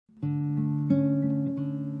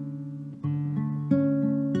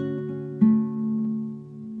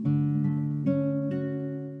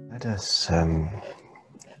us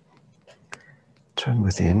turn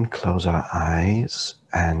within, close our eyes,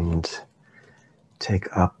 and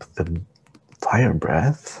take up the fire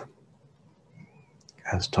breath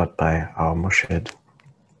as taught by our Murshid.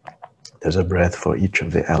 There's a breath for each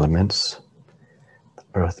of the elements. The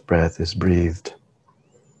earth breath is breathed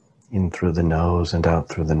in through the nose and out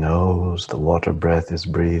through the nose. The water breath is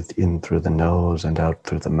breathed in through the nose and out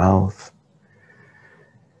through the mouth.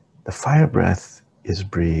 The fire breath is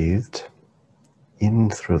breathed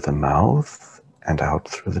in through the mouth and out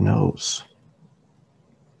through the nose.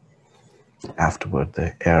 Afterward,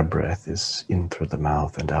 the air breath is in through the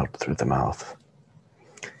mouth and out through the mouth.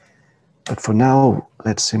 But for now,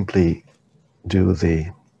 let's simply do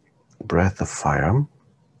the breath of fire,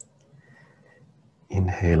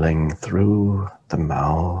 inhaling through the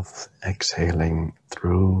mouth, exhaling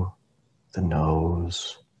through the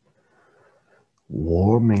nose,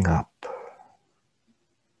 warming up.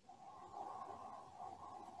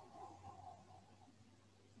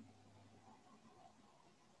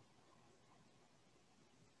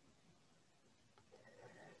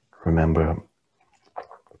 Remember,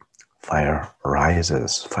 fire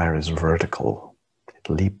rises, fire is vertical, it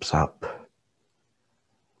leaps up.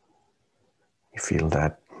 You feel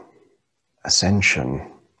that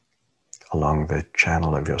ascension along the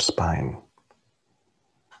channel of your spine.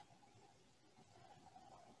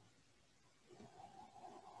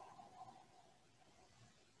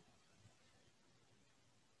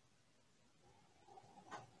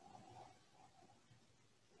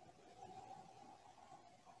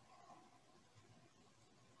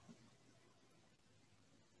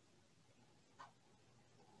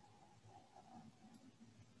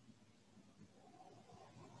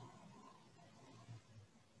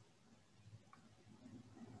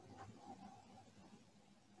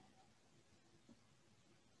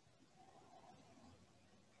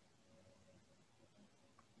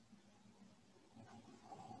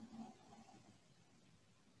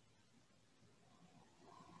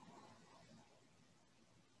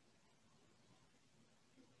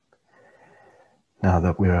 Now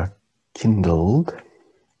that we are kindled,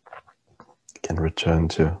 you can return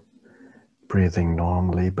to breathing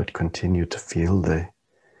normally, but continue to feel the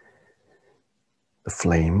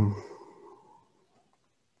flame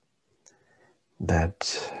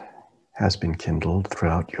that has been kindled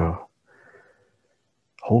throughout your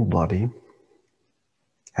whole body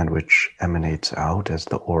and which emanates out as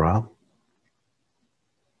the aura.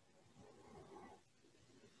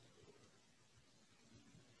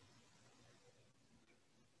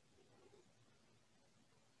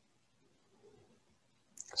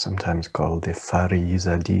 Sometimes called the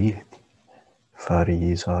Farizadi,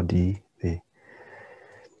 the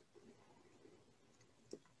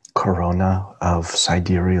corona of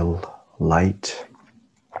sidereal light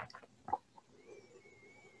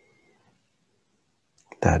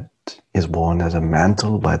that is worn as a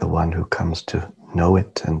mantle by the one who comes to know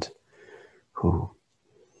it and who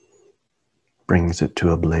brings it to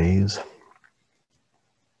a blaze.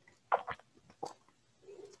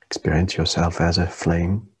 Experience yourself as a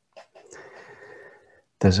flame.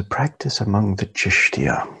 There's a practice among the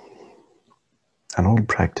Chishtiya, an old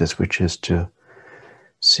practice which is to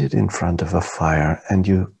sit in front of a fire and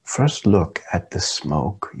you first look at the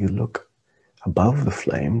smoke. You look above the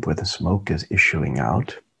flame where the smoke is issuing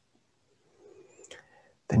out.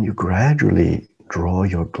 Then you gradually draw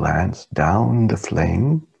your glance down the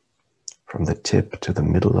flame from the tip to the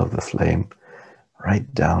middle of the flame,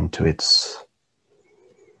 right down to its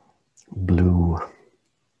blue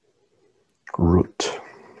root.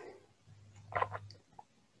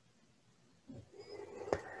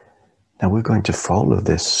 Now we're going to follow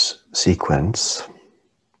this sequence,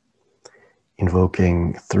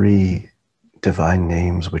 invoking 3 divine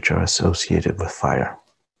names which are associated with fire.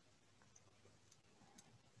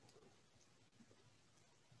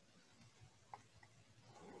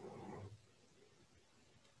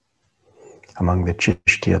 Among the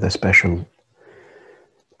Chishtiya, the special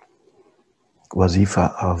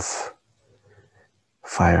wazifa of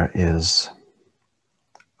fire is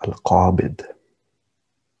al-qabid,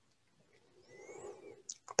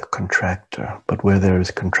 the contractor. But where there is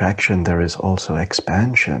contraction, there is also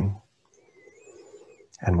expansion.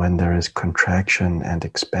 And when there is contraction and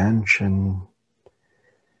expansion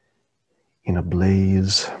in a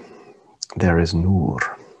blaze, there is nur.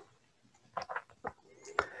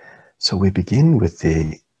 So we begin with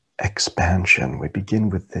the expansion. We begin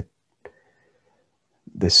with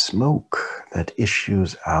the smoke that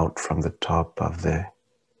issues out from the top of the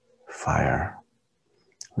fire.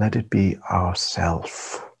 Let it be our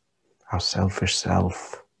self, our selfish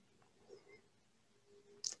self,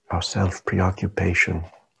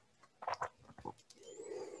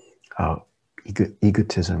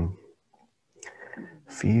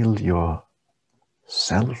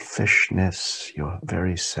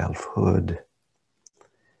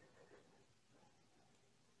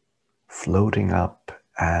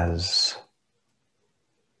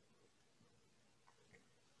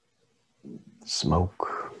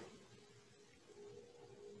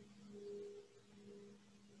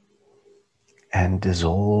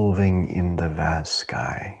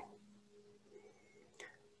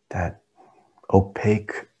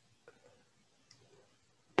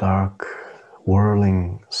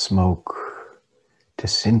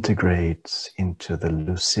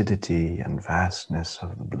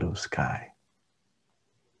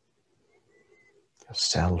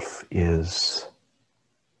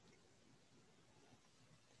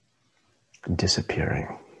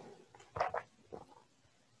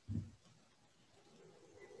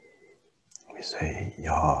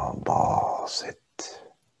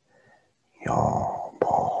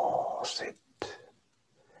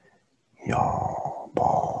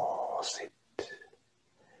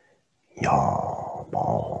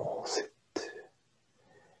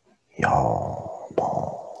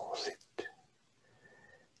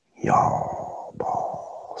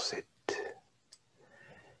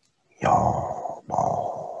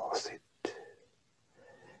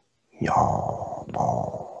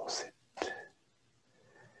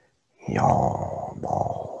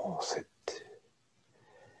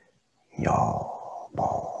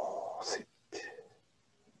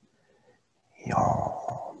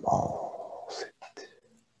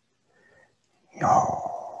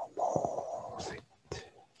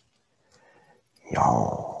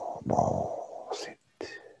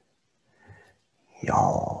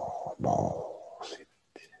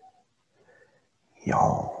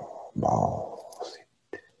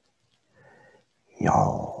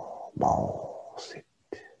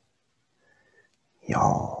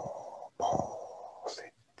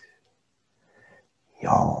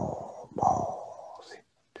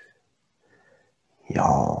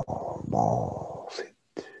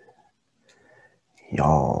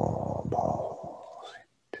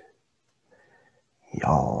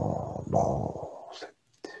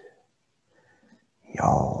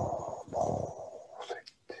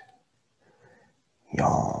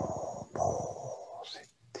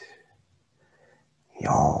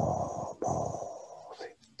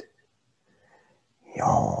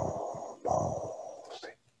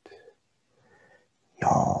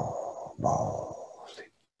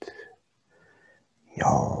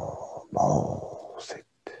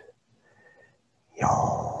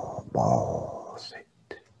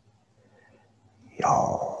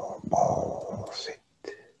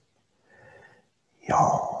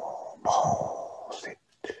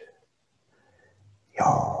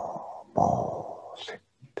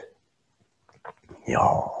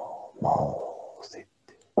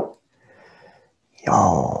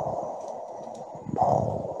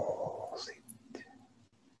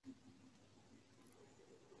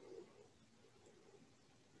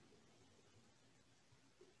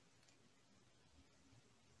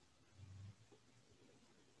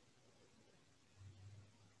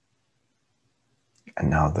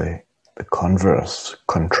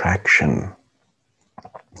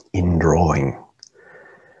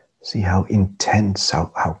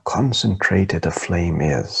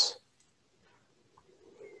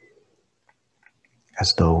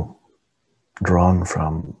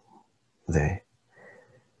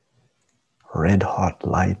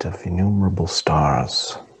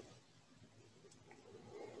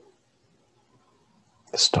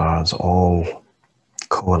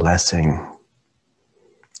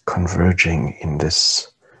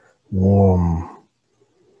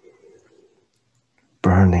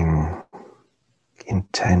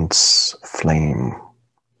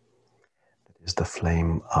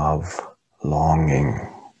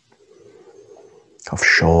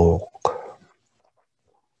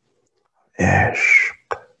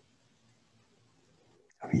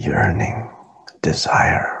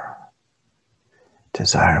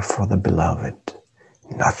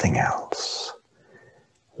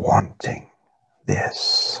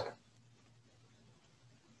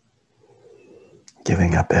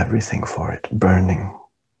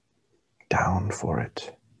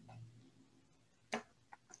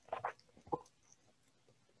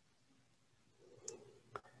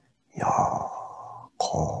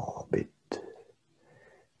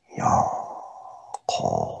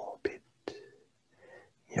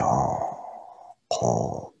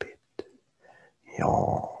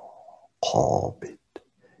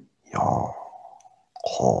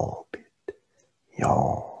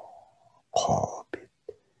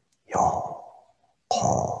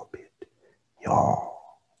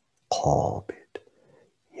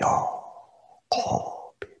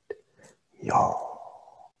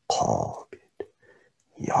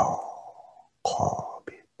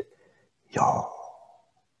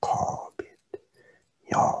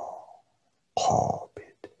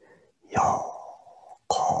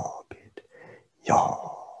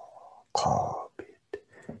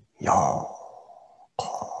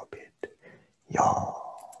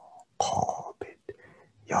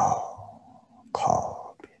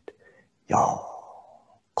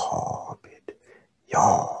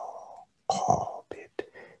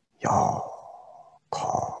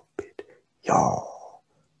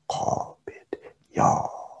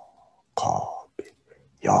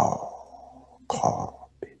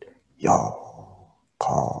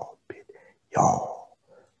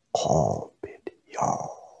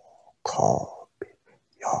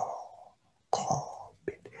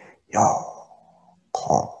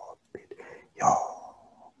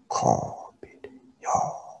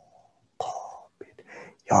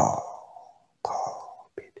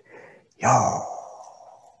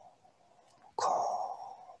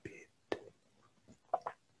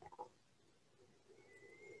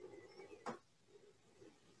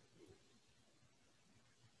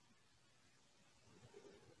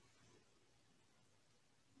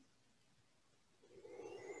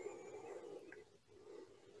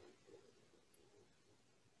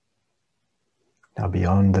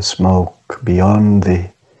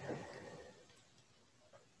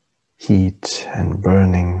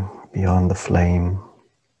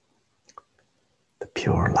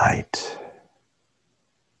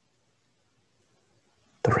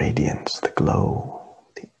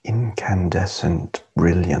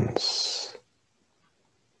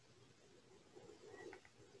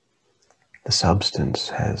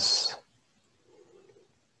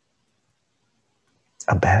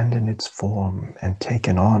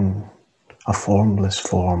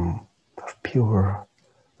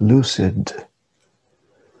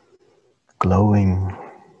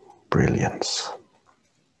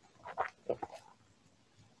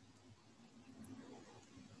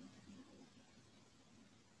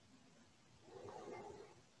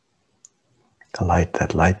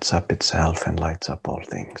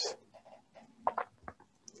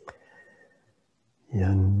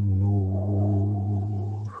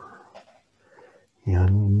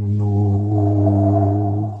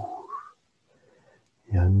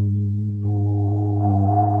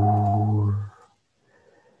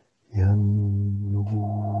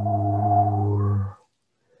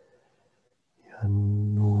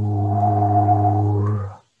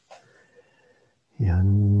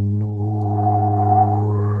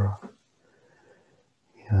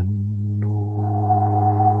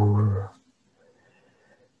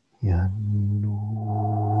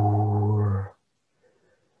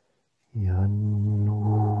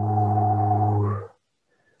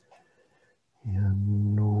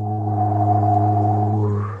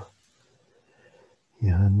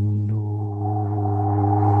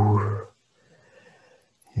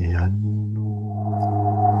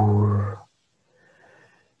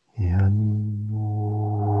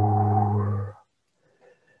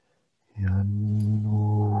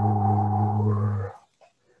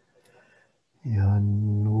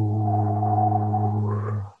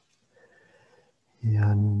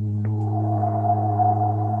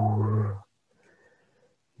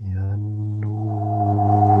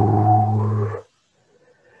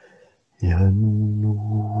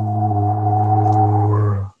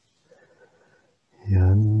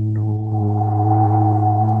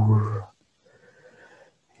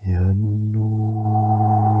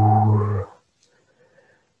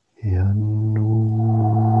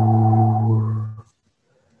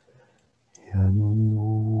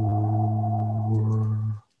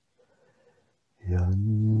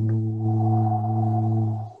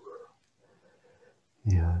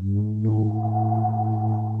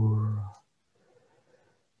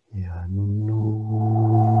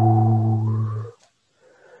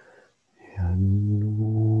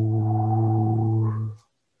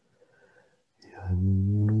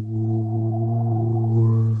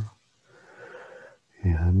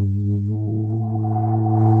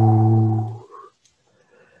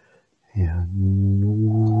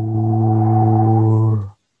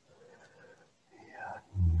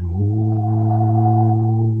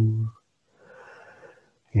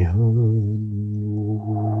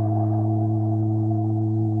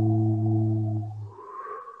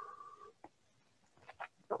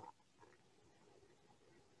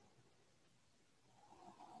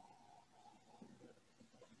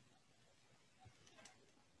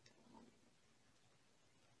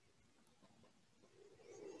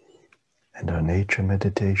 And our nature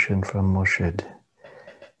meditation from Murshid.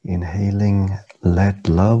 Inhaling, let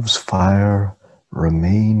love's fire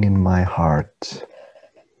remain in my heart.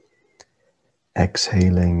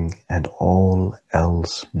 Exhaling, and all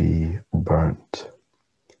else be burnt.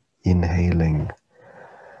 Inhaling,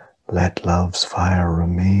 let love's fire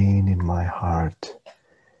remain in my heart.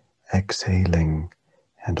 Exhaling,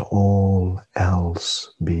 and all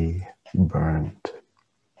else be burnt.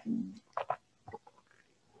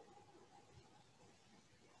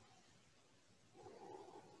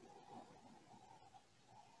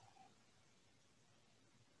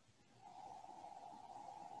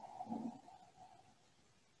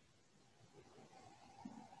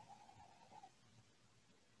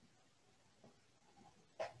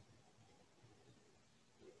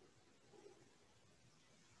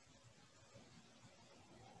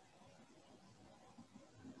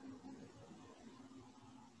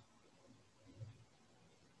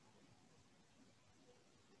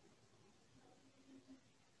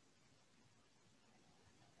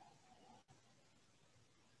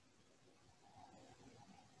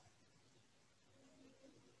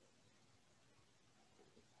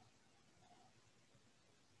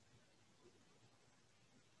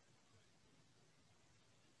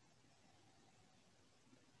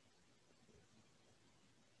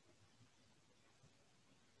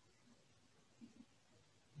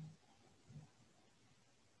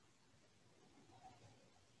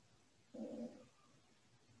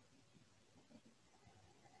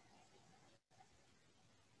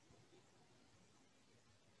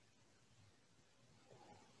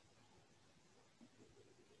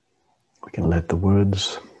 We can let the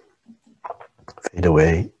words fade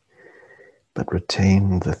away, but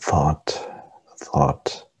retain the thought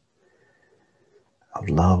of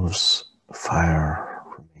love's fire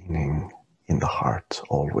remaining in the heart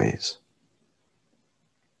always,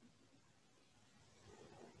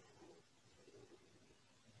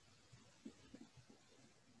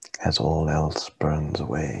 as all else burns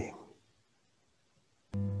away.